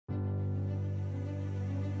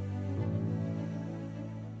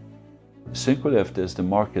Syncrolift is the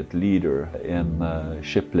market leader in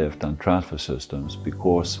shiplift and transfer systems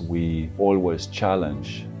because we always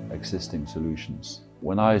challenge existing solutions.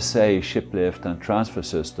 When I say shiplift and transfer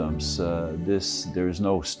systems, there is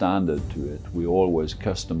no standard to it. We always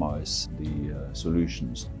customize the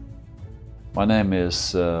solutions. My name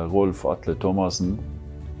is Rolf Atle Thomassen.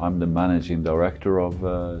 I'm the managing director of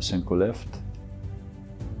Syncrolift.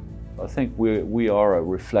 I think we are a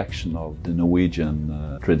reflection of the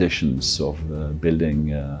Norwegian traditions of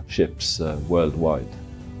building ships worldwide.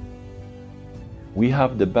 We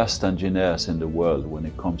have the best engineers in the world when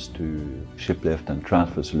it comes to shiplift and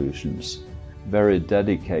transfer solutions. Very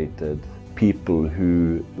dedicated people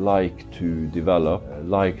who like to develop,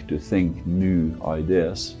 like to think new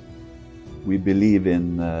ideas. We believe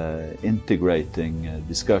in integrating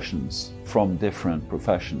discussions from different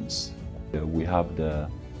professions. We have the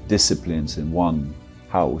disciplines in one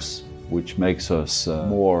house, which makes us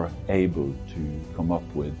more able to come up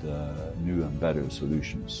with new and better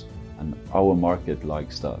solutions. And our market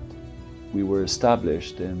likes that. We were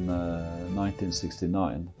established in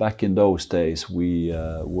 1969. Back in those days, we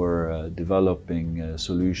were developing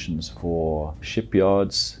solutions for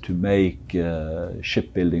shipyards to make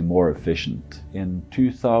shipbuilding more efficient. In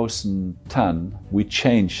 2010, we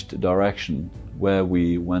changed direction where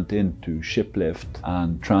we went into shiplift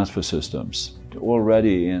and transfer systems.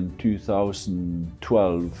 Already in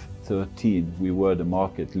 2012-13, we were the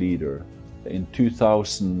market leader. In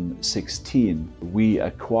 2016, we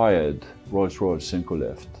acquired Rolls-Royce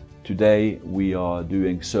Syncrolift. Today, we are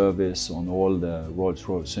doing service on all the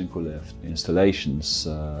Rolls-Royce Syncrolift installations,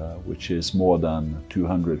 which is more than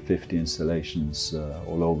 250 installations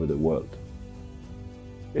all over the world.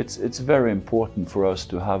 It's very important for us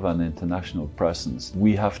to have an international presence.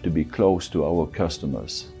 We have to be close to our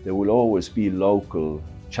customers. There will always be local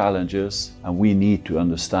challenges, and we need to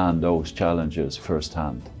understand those challenges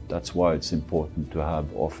firsthand. That's why it's important to have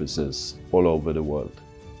offices all over the world.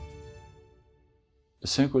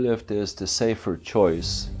 Syncrolift is the safer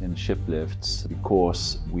choice in shiplifts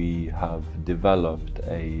because we have developed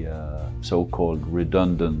a so-called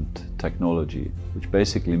redundant technology, which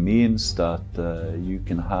basically means that you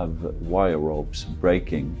can have wire ropes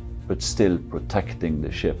breaking but still protecting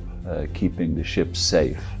the ship, keeping the ship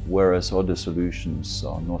safe, whereas other solutions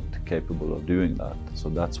are not capable of doing that. So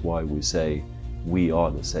that's why we say we are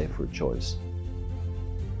the safer choice.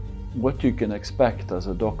 What you can expect as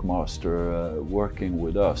a dockmaster working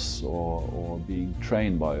with us or being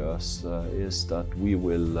trained by us is that we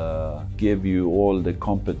will give you all the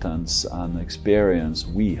competence and experience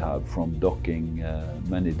we have from docking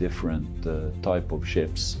many different type of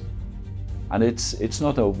ships. And it's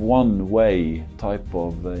not a one-way type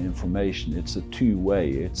of information, it's a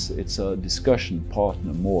two-way. It's a discussion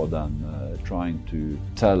partner more than trying to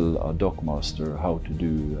tell a dockmaster how to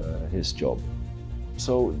do his job.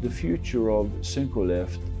 So the future of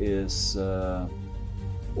Syncrolift is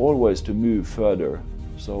always to move further.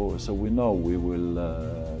 So we know we will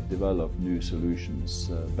develop new solutions,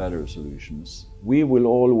 better solutions. We will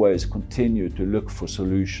always continue to look for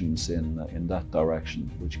solutions in that direction,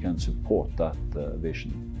 which can support that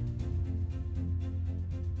vision.